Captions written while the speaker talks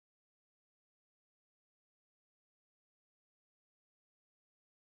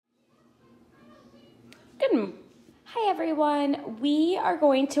Hi everyone. We are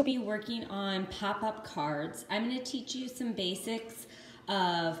going to be working on pop-up cards. I'm going to teach you some basics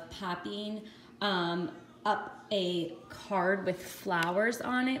of popping up a card with flowers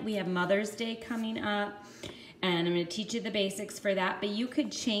on it. We have Mother's Day coming up, and I'm going to teach you the basics for that, but you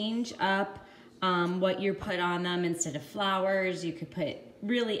could change up what you put on them. Instead of flowers, you could put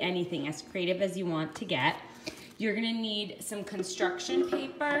really anything, as creative as you want to get. You're going to need some construction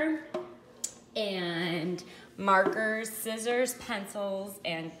paper and markers, scissors, pencils,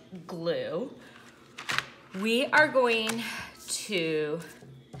 and glue. We are going to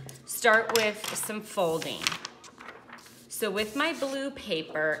start with some folding. So with my blue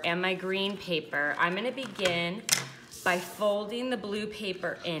paper and my green paper, I'm going to begin by folding the blue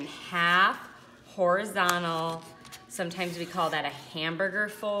paper in half, horizontal. Sometimes we call that a hamburger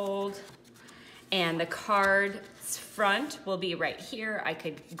fold. And the card's front will be right here. I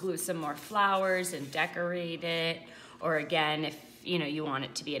could glue some more flowers and decorate it. Or again, if you want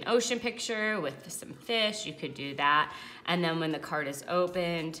it to be an ocean picture with some fish, you could do that. And then when the card is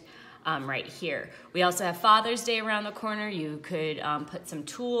opened, right here. We also have Father's Day around the corner. You could put some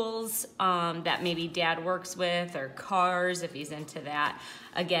tools that maybe Dad works with, or cars if he's into that.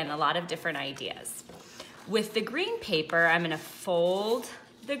 Again, a lot of different ideas. With the green paper, I'm gonna fold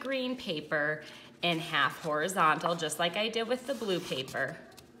the green paper in half horizontal, just like I did with the blue paper,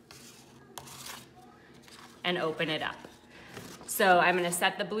 and open it up. So I'm gonna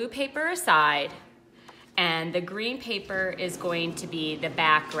set the blue paper aside, and the green paper is going to be the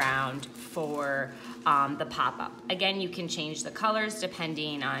background for the pop-up. Again, you can change the colors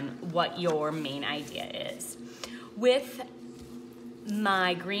depending on what your main idea is. With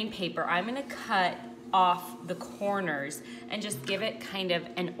my green paper, I'm gonna cut off the corners and just give it kind of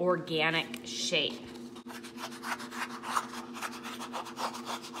an organic shape.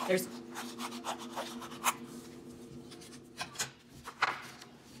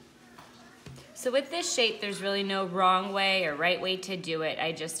 So with this shape, there's really no wrong way or right way to do it.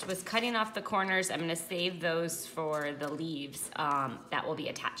 I just was cutting off the corners. I'm gonna save those for the leaves that will be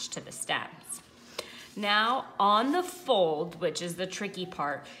attached to the stems. Now on the fold, which is the tricky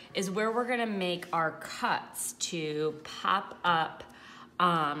part, is where we're gonna make our cuts to pop up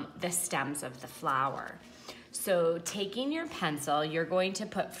the stems of the flower. So taking your pencil, you're going to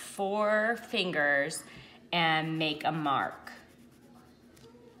put 4 fingers and make a mark.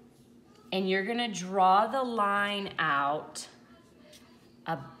 And you're gonna draw the line out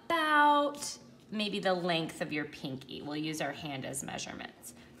about maybe the length of your pinky. We'll use our hand as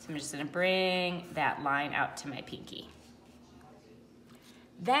measurements. So I'm just gonna bring that line out to my pinky.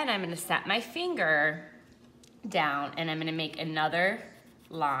 Then I'm gonna set my finger down and I'm gonna make another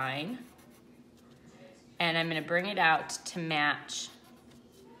line, and I'm gonna bring it out to match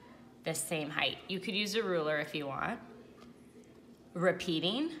the same height. You could use a ruler if you want.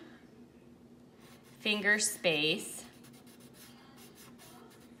 Repeating, finger space,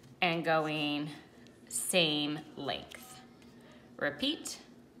 and going same length. Repeat.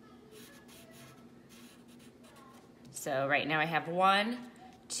 So right now I have 1,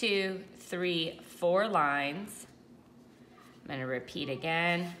 2, 3, 4 lines. I'm gonna repeat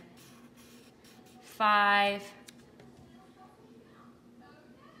again. 5.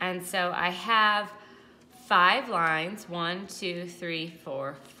 And so I have 5 lines, 1, 2, 3,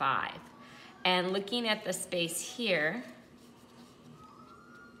 4, 5. And looking at the space here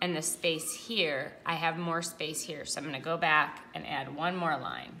and the space here, I have more space here. So I'm gonna go back and add 1 more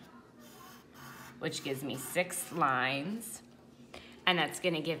line, which gives me 6 lines, and that's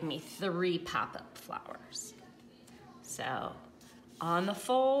gonna give me 3 pop-up flowers. So on the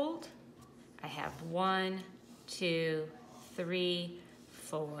fold, I have 1, 2, 3,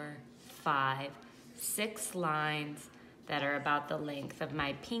 4, 5, 6 lines that are about the length of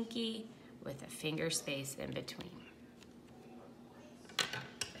my pinky with a finger space in between.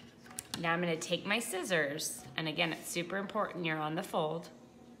 Now I'm gonna take my scissors, and again, it's super important you're on the fold,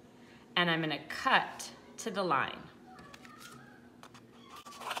 and I'm gonna cut to the line.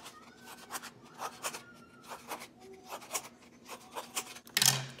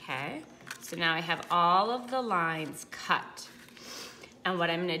 Okay, so now I have all of the lines cut. And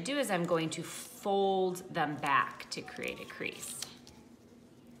what I'm gonna do is I'm going to fold them back to create a crease.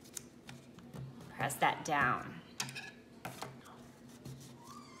 Press that down.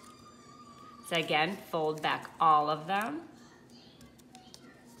 So again, fold back all of them.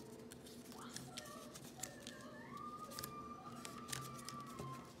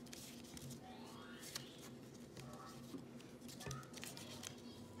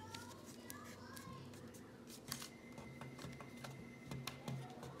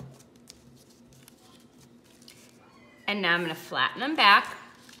 And now I'm gonna flatten them back,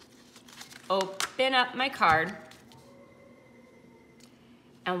 open up my card,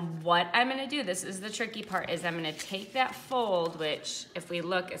 and what I'm gonna do, this is the tricky part, is I'm gonna take that fold, which if we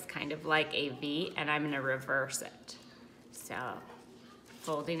look is kind of like a V, and I'm gonna reverse it. So,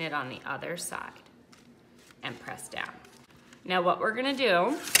 folding it on the other side and press down. Now what we're gonna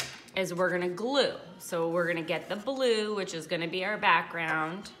do is we're gonna glue. So we're gonna get the blue, which is gonna be our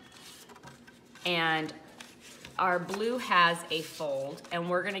background, and our blue has a fold, and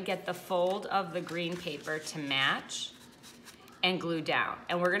we're gonna get the fold of the green paper to match and glue down.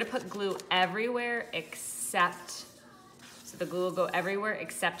 And we're gonna put glue everywhere except, so the glue will go everywhere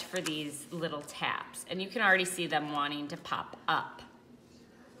except for these little tabs. And you can already see them wanting to pop up.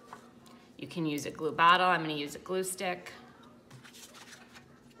 You can use a glue bottle. I'm gonna use a glue stick.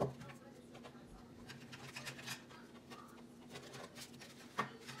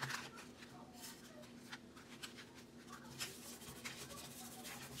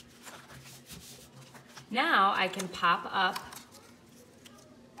 Now I can pop up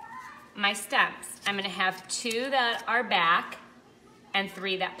my stems. I'm gonna have 2 that are back and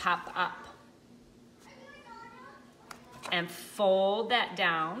 3 that pop up. And fold that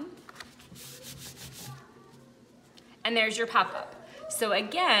down. And there's your pop-up. So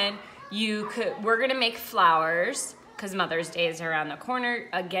again, we're gonna make flowers because Mother's Day is around the corner.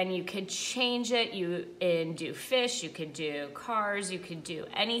 Again, you could change it, and do fish, you could do cars, you could do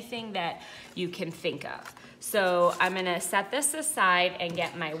anything that you can think of. So I'm gonna set this aside and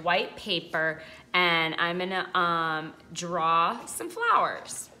get my white paper, and I'm gonna draw some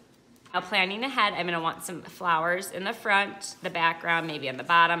flowers. Now planning ahead, I'm gonna want some flowers in the front, the background, maybe on the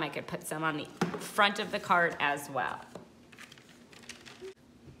bottom. I could put some on the front of the card as well.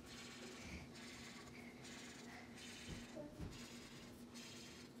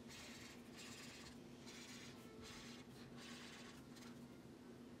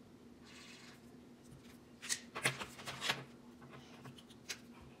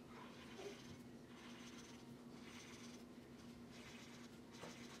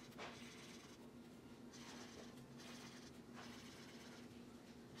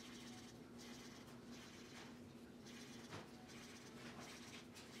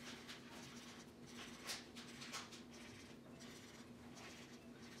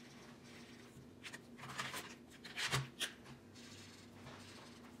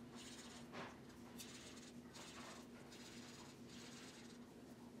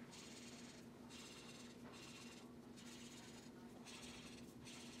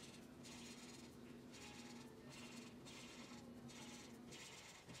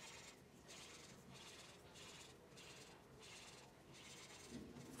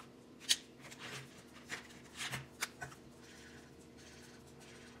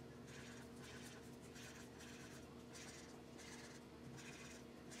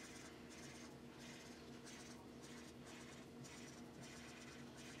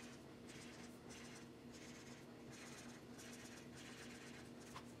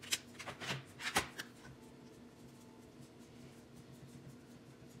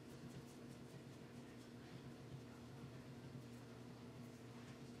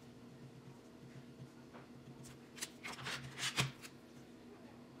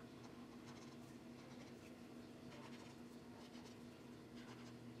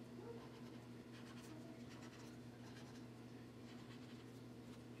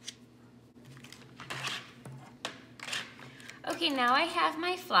 Okay, now I have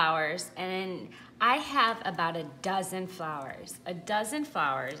my flowers, and I have about a dozen flowers. A dozen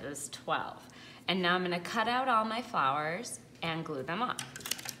flowers is 12. And now I'm gonna cut out all my flowers and glue them on.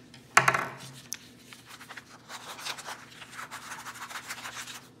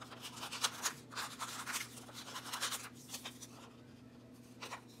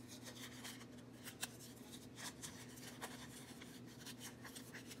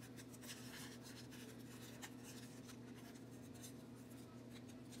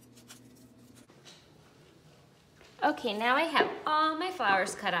 Okay, now I have all my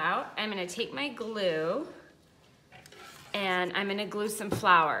flowers cut out. I'm gonna take my glue and I'm gonna glue some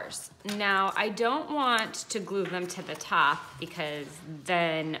flowers. Now, I don't want to glue them to the top because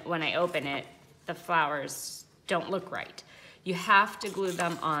then when I open it, the flowers don't look right. You have to glue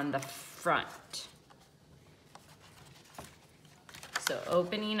them on the front. So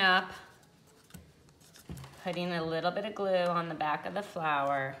opening up, putting a little bit of glue on the back of the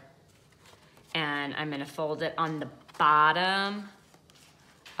flower, and I'm gonna fold it on the bottom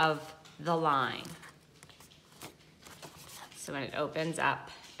of the line. So when it opens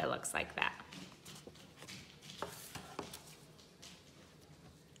up, it looks like that.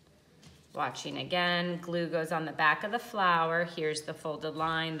 Watching again, glue goes on the back of the flower. Here's the folded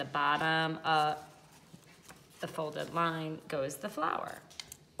line, the bottom of the folded line goes the flower.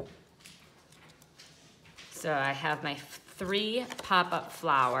 So I have my 3 pop-up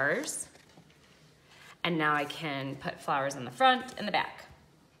flowers, and now I can put flowers in the front and the back.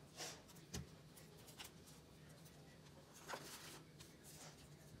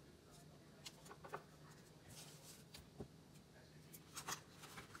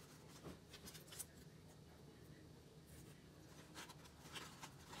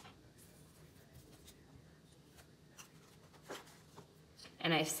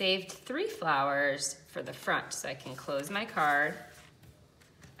 And I saved 3 flowers for the front, so I can close my card.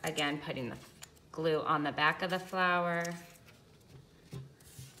 Again, putting the glue on the back of the flower.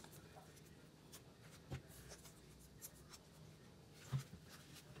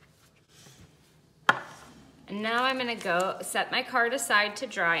 And now I'm gonna go set my card aside to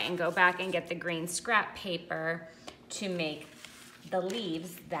dry and go back and get the green scrap paper to make the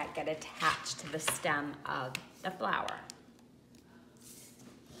leaves that get attached to the stem of the flower.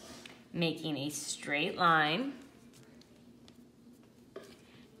 Making a straight line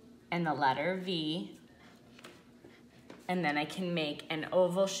and the letter V, and then I can make an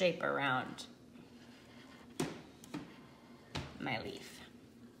oval shape around my leaf.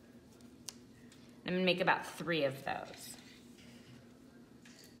 I'm gonna make about 3 of those.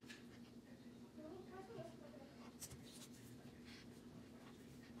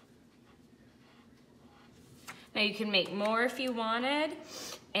 Now you can make more if you wanted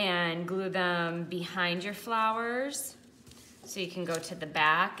and glue them behind your flowers. So you can go to the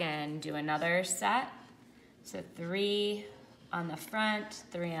back and do another set. So 3 on the front,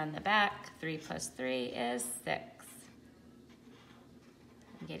 3 on the back. 3 plus 3 is 6.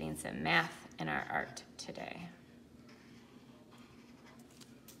 I'm getting some math in our art today.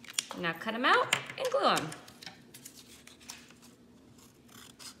 Now cut them out and glue them.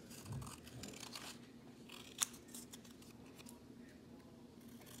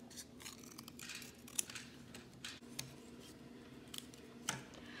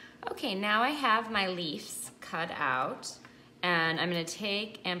 Okay, now I have my leaves cut out, and I'm gonna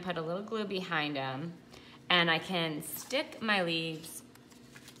take and put a little glue behind them, and I can stick my leaves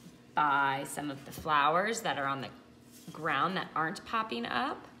by some of the flowers that are on the ground that aren't popping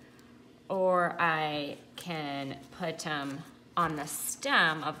up, or I can put them on the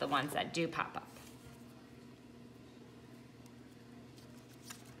stem of the ones that do pop up.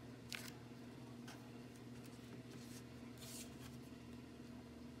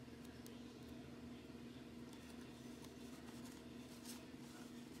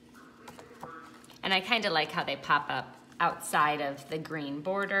 And I kind of like how they pop up outside of the green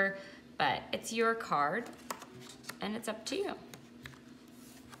border, but it's your card and it's up to you.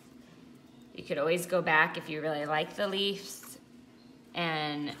 You could always go back if you really like the leaves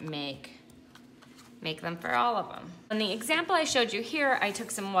and make them for all of them. In the example I showed you here, I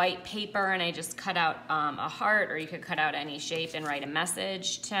took some white paper and I just cut out a heart, or you could cut out any shape and write a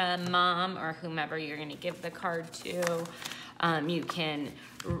message to mom or whomever you're gonna give the card to. You can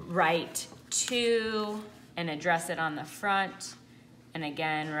write to and address it on the front, and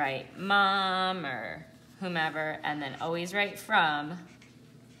again write mom or whomever, and then always write from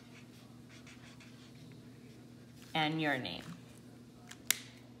and your name.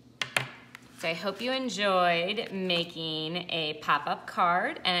 So I hope you enjoyed making a pop-up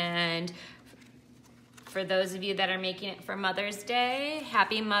card, and for those of you that are making it for Mother's Day,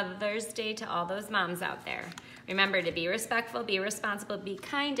 happy Mother's Day to all those moms out there. Remember to be respectful, be responsible, be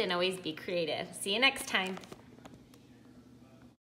kind, and always be creative. See you next time.